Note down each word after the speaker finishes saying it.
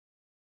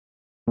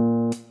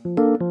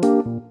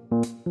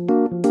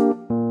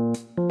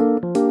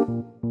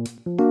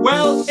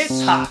Well,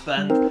 it's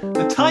happened.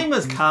 The time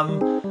has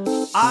come.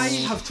 I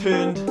have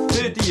turned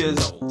 30 years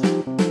old.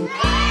 But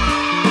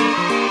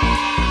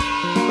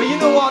you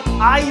know what?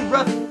 I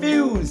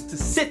refuse to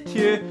sit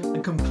here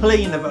and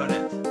complain about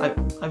it.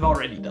 I've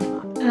already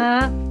done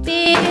that.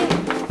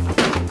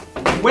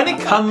 When it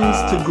comes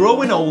to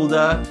growing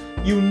older,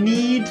 you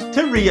need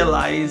to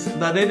realize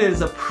that it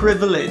is a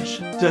privilege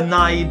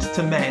denied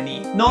to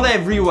many. Not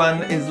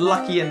everyone is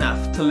lucky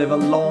enough to live a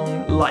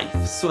long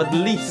life, so at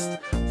least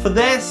for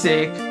their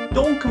sake,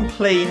 don't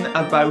complain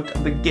about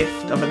the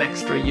gift of an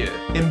extra year.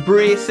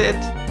 Embrace it,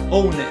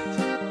 own it.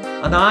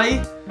 And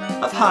I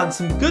have had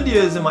some good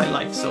years in my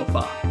life so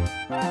far.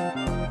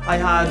 I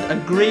had a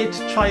great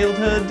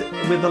childhood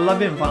with a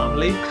loving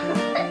family.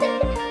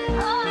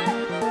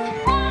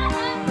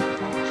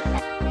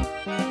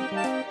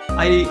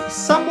 I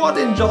somewhat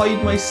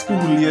enjoyed my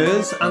school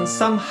years and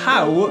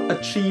somehow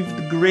achieved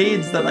the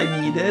grades that I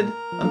needed.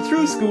 And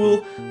through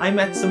school, I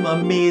met some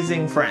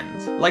amazing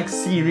friends. Like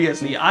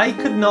seriously, I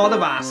could not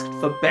have asked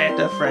for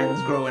better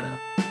friends growing up.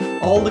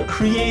 All the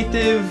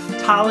creative,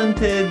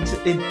 talented,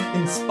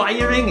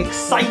 inspiring,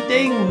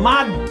 exciting,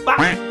 mad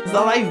bastards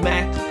that I've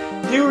met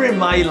during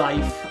my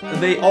life,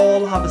 they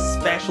all have a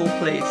special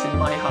place in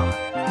my heart.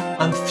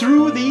 And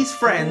through these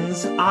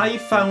friends, I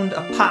found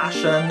a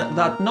passion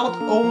that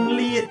not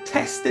only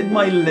tested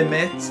my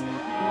limits,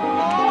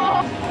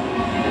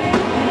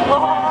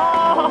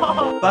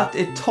 but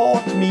it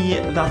taught me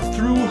that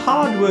through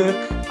hard work,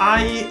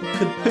 I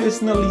could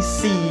personally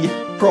see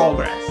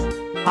progress.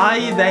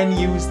 I then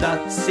used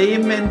that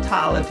same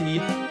mentality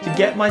to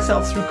get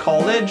myself through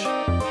college,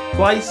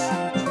 twice,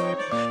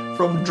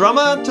 from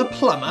drummer to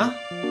plumber,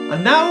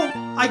 and now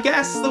I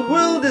guess the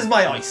world is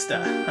my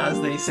oyster, as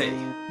they say.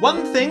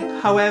 One thing,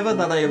 however,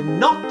 that I have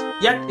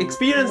not yet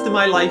experienced in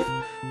my life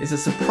is a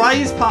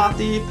surprise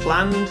party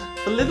planned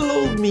for little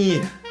old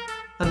me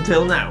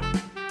until now.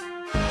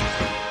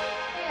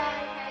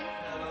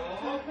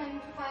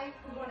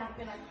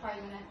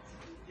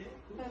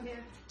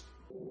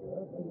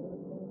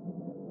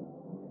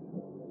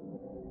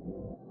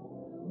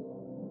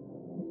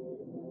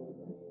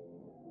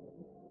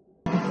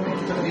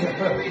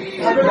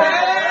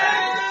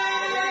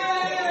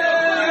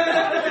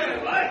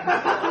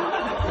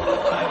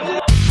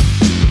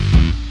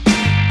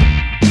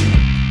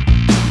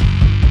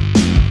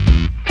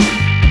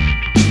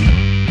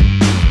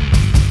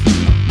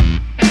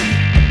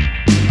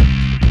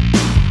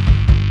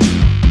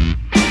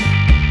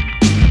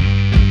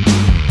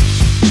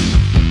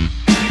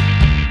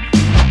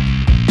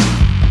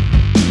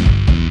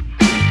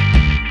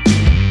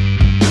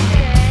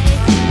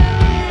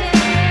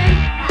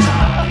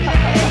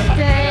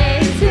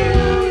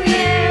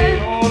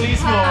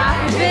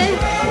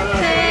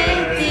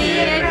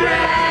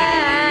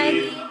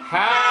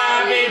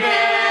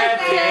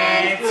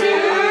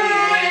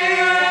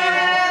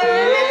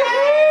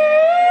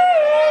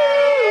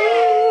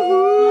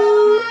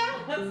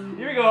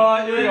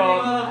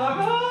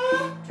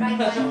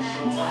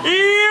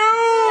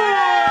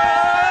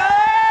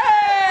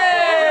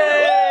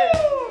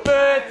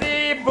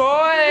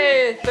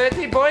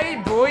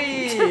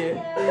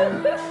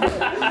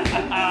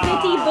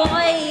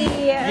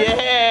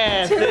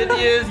 Yeah, 30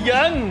 years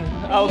young.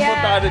 I'll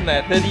put that in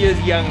there. 30 years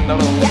young,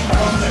 not old.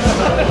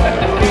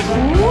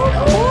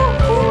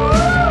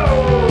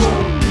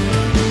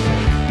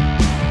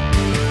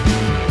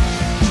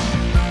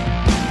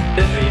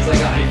 He's like,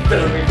 I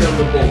better refill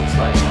the bolts,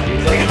 like,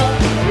 he's like,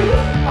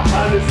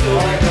 I'm just so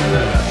like, oh,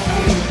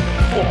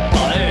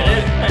 there it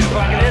is.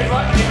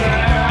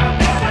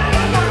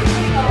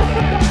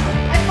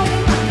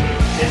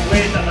 It's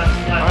way too much.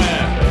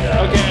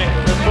 Okay,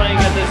 let's try and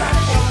get this.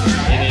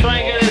 Try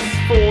and get this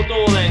photo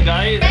then,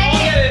 guys. I'll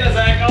get it in a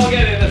sec. I'll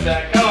get it in a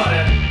sec. Come on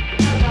in.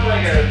 Try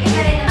and get it.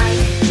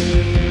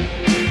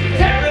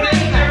 Everything.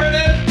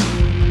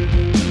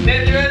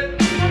 Did you it?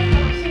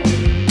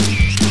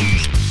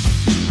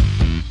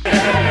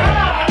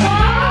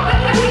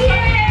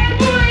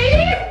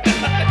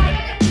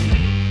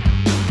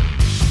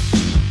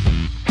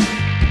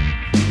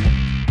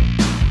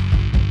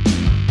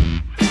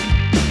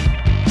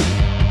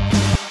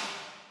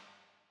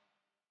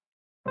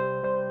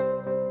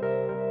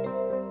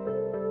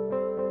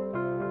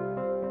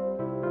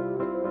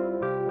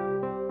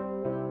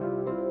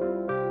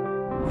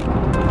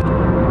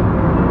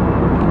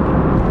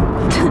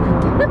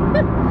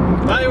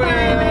 Bye,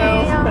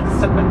 whales!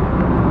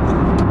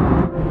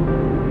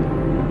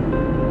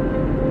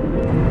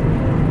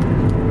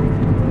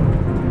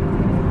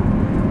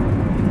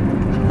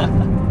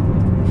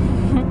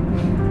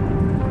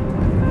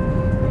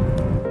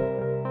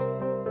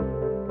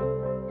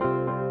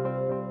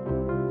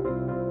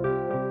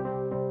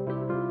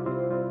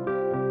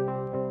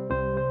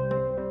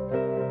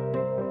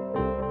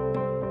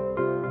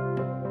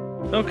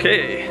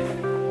 Okay.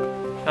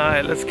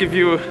 Alright, let's give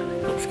you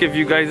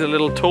guys a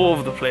little tour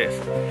of the place.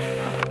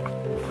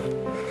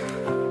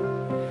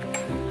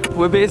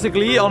 We're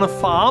basically on a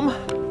farm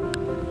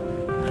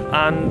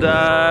and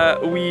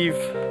we've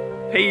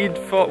paid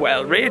for,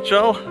 well,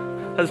 Rachel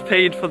has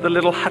paid for the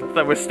little hut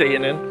that we're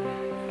staying in.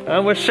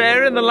 And we're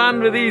sharing the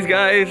land with these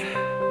guys.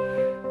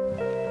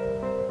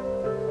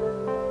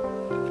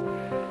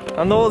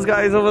 And those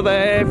guys over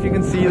there, if you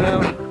can see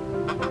them.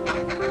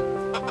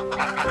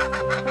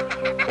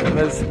 And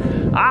there's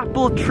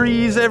apple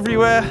trees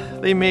everywhere.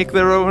 They make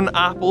their own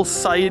apple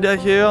cider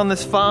here on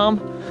this farm.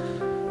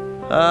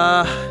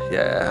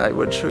 Yeah, I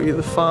would show you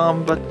the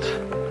farm, but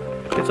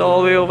it's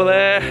all the way over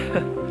there.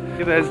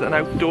 There's an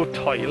outdoor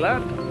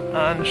toilet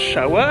and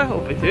shower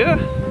over here.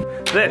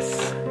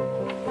 This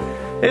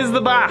is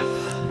the bath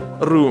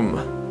room,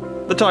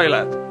 the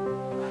toilet.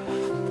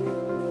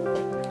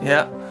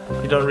 Yeah,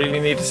 you don't really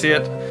need to see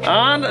it.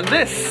 And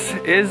this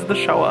is the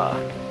shower.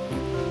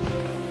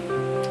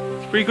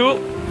 It's pretty cool.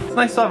 It's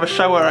nice to have a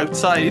shower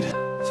outside.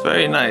 It's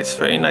very nice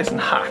and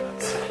hot.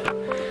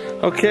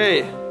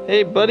 Okay,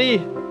 hey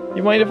buddy,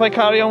 you mind if I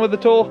carry on with the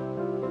tour?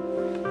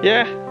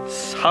 Yeah?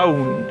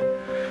 Sound.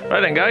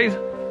 Right then guys.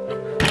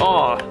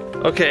 Oh,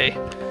 okay.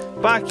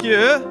 Back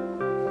here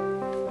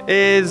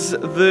is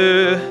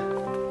the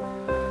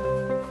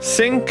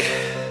sink,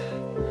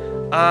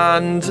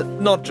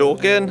 and not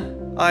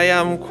joking, I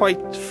am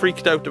quite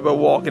freaked out about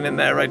walking in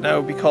there right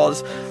now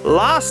because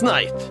last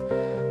night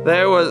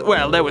there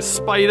was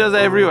spiders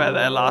everywhere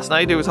there last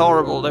night. It was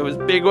horrible. There was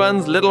big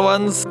ones, little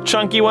ones,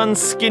 chunky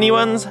ones, skinny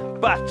ones,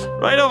 but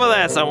right over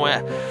there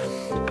somewhere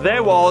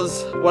there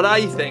was what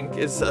I think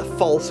is a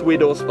false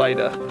widow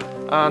spider,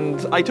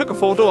 and I took a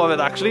photo of it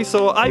actually,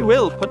 so I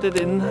will put it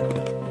in.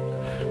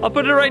 I'll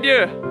put it right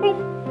here.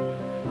 Boom.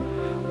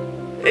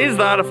 Is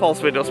that a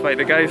false widow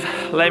spider, guys?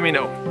 Let me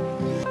know.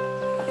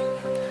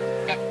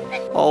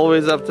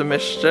 Always up to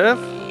mischief.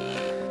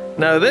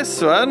 Now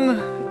this one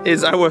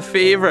is our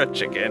favorite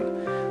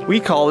chicken. We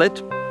call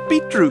it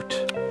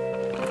beetroot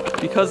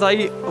because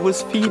I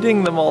was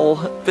feeding them all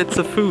bits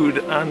of food,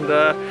 and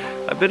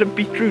a bit of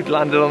beetroot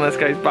landed on this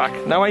guy's back.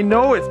 Now I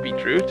know it's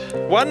beetroot.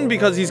 One,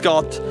 because he's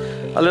got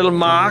a little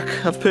mark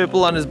of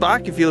purple on his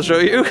back, if he'll show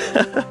you.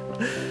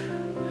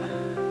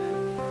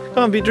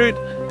 Come on, beetroot.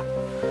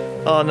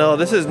 Oh no,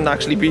 this isn't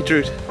actually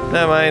beetroot.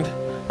 Never mind.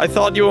 I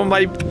thought you were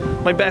my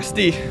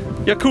bestie.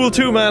 You're cool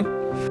too, man.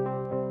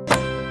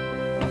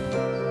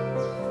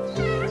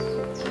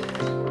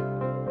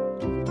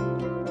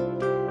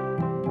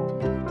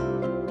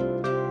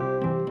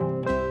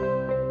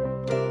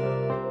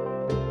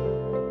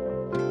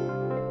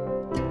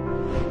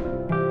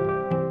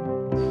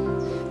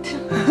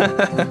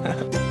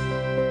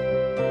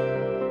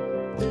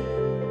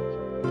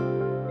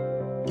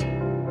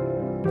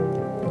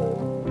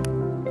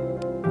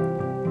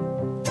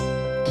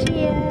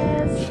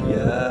 Cheers.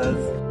 Cheers.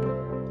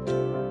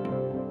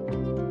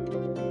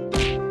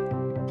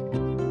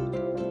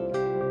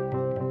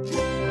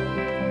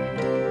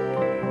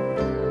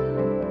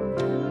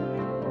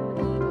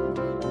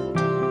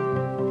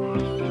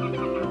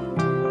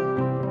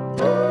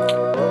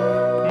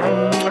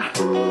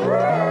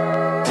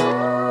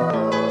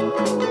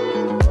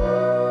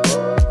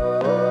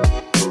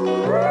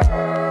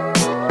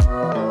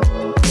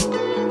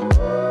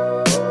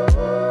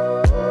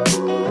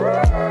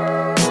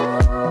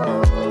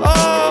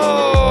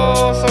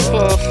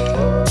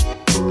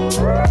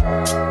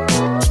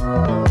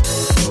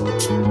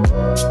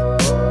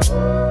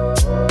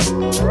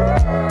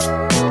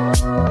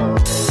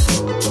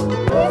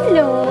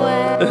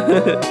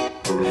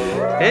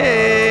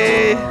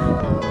 Hey!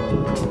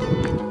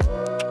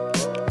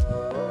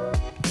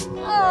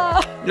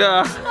 Oh.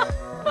 Yeah.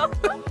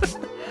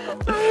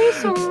 Oh,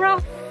 so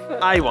rough.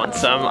 I want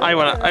some. I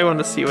want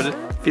to see what it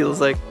feels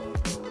like.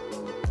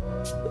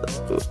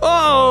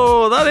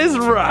 Oh, that is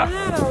rough.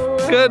 Wow.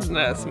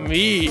 Goodness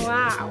me.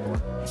 Wow.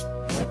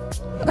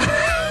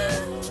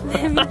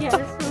 Let me get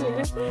this for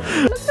you.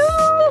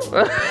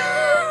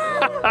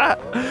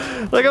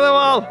 Look at them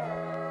all.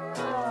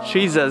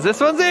 Jesus, this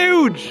one's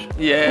huge.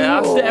 Yeah,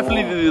 that's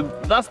definitely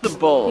that's the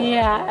bull.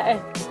 Yeah.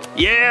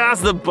 Yeah,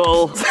 that's the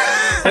bull.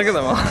 Look at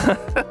them all.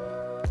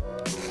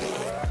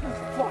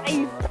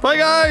 Bye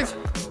guys.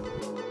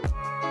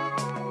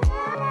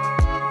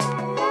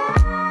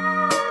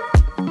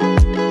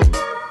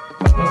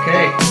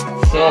 Okay,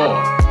 so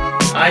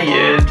I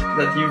heard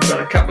that you've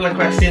got a couple of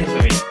questions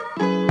for me.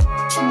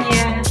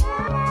 Yeah.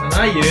 And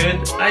I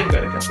heard I've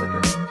got a couple of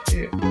questions for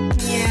you.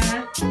 Yeah.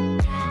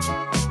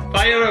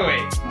 Fire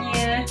away.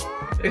 Yeah.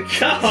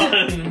 Come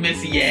on,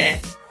 Miss Yeah.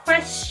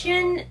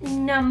 Question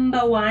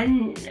number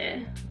 1.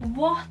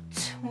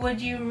 What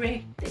would you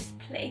rate this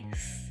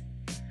place?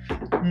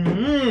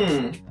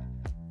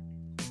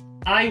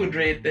 I would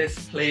rate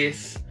this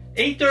place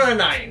 8 or a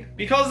 9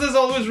 because there's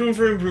always room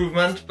for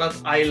improvement, but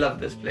I love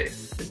this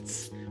place.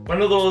 It's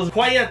one of those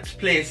quiet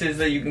places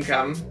that you can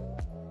come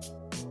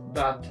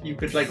that you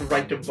could like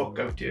write a book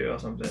out to or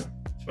something.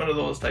 It's one of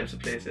those types of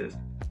places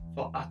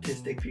for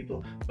artistic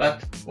people.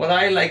 But what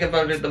I like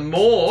about it the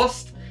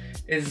most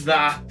is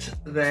that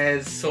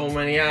there's so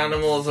many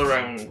animals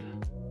around.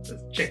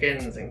 There's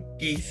chickens and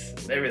geese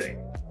and everything.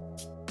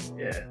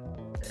 Yeah.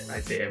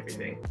 I'd say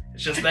everything.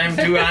 It's just them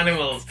two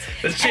animals.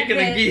 There's chicken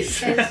and geese.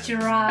 There's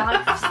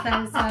giraffes,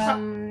 there's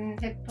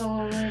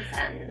hippos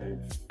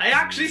and... I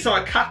actually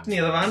saw a cat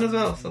near the van as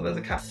well, so there's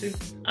a cat too.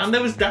 And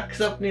there was ducks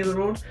up near the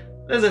road.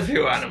 There's a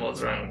few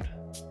animals around.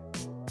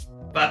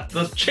 But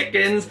those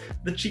chickens,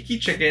 the cheeky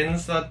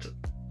chickens that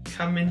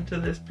come into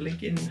this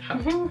blinking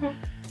hut,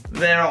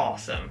 they're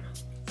awesome.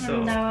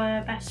 So, and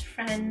our best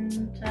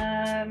friend,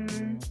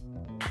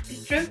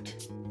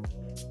 Beetroot.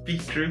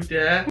 Beetroot,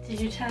 yeah. Did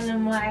you tell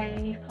him why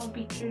he called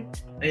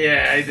Beetroot?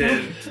 Yeah, I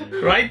did.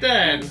 Right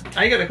then,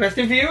 I got a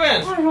question for you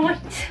then.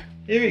 Alright.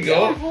 Here we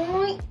go.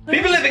 Alright.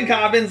 People live in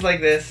cabins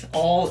like this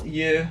all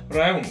year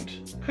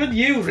round. Could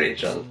you,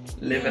 Rachel,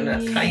 live in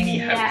a tiny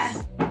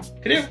house?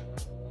 Could you?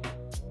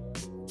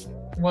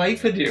 Why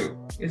could you?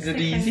 Is it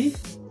easy?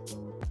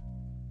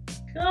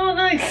 Oh,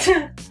 nice.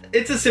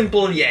 It's a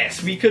simple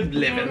yes. We could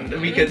live in.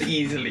 We could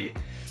easily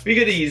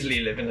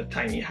live in a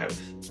tiny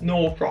house.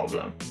 No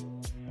problem.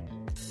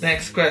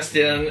 Next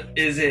question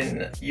is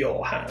in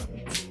your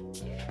hands.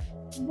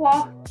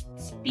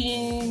 What's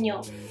been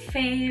your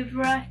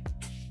favourite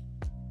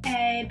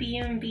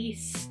Airbnb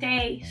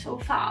stay so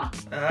far?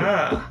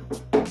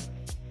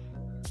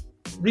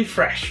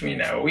 Refresh me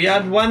now. We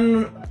had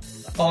one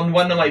on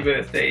one of my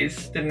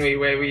birthdays, didn't we,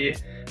 where we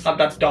had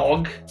that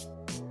dog.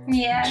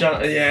 Yeah.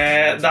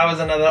 Yeah, that was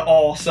another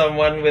awesome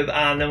one with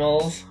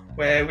animals,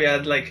 where we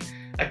had like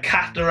a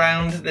cat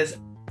around, this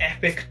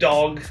epic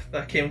dog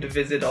that came to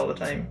visit all the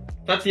time.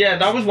 But yeah,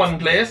 that was one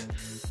place.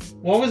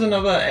 What was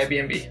another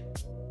Airbnb?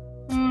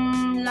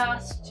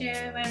 Last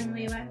year when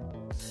we went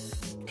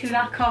to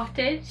that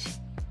cottage,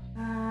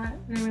 and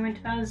then we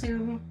went to our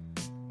zoo.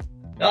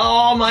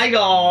 Oh my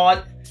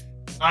god!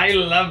 I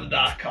loved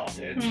that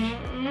cottage.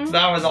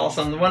 That was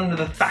awesome. The one with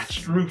the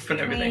thatched roof and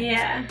everything.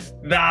 Yeah.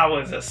 That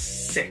was a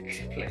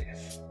sick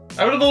place.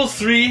 Out of those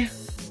three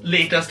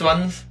latest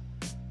ones,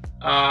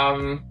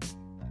 I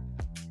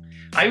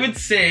would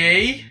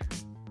say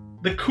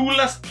the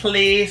coolest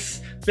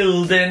place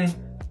building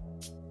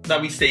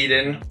that we stayed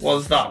in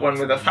was that one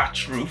with a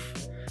thatched roof,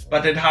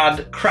 but it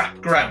had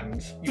crap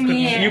grounds.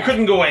 You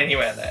couldn't go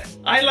anywhere there.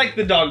 I like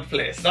the dog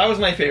place. That was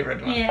my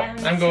favourite one. Yeah,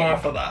 I'm going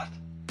for that.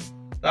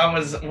 That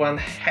was one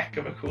heck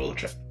of a cool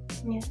trip.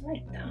 Yeah, I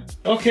like that.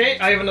 Okay,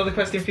 I have another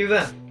question for you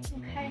then.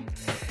 Okay.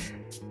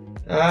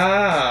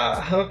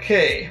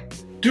 Okay.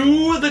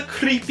 Do the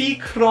creepy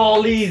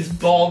crawlies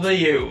bother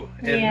you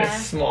in Yeah.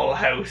 this small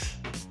house?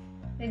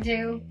 They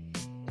do.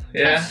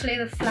 Yeah? Especially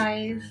the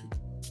flies.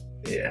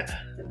 Yeah.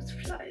 Those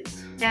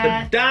flies. The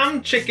Yeah.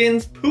 damn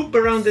chickens poop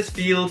around this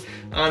field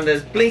and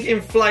there's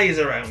blinking flies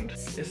around.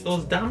 It's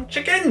those damn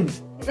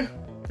chickens!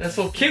 They're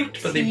so cute,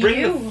 but they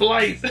bring the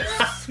flies.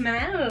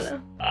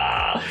 Smell.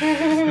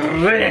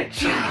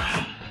 Rich!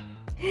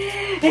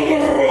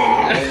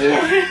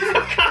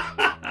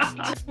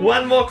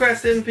 One more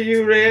question for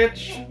you,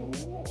 Rich.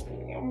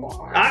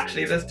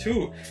 Actually, there's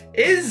two.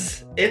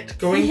 Is it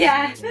going?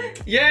 Yeah.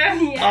 Yeah?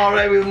 Yeah.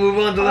 Alright, we'll move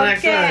on to the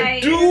next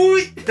Okay. one. Do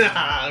it!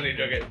 Only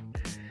joking.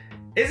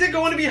 Is it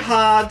going to be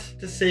hard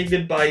to say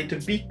goodbye to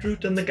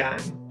Beetroot and the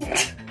gang?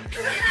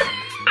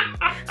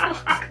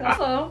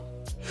 Oh.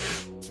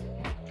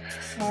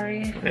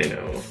 Sorry. I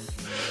know.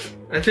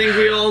 I think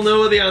we all know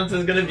what the answer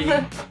is going to be.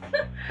 Yeah.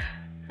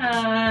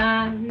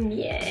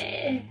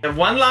 I have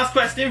one last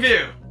question for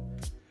you.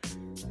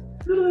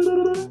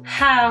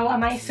 How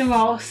am I so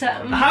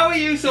awesome? How are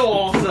you so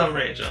awesome,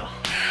 Rachel?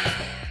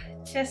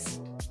 I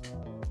just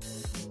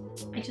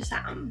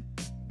am.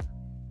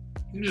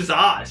 You just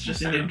are. It's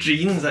just in your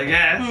genes, I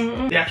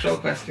guess. The actual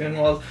question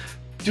was,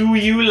 do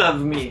you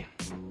love me?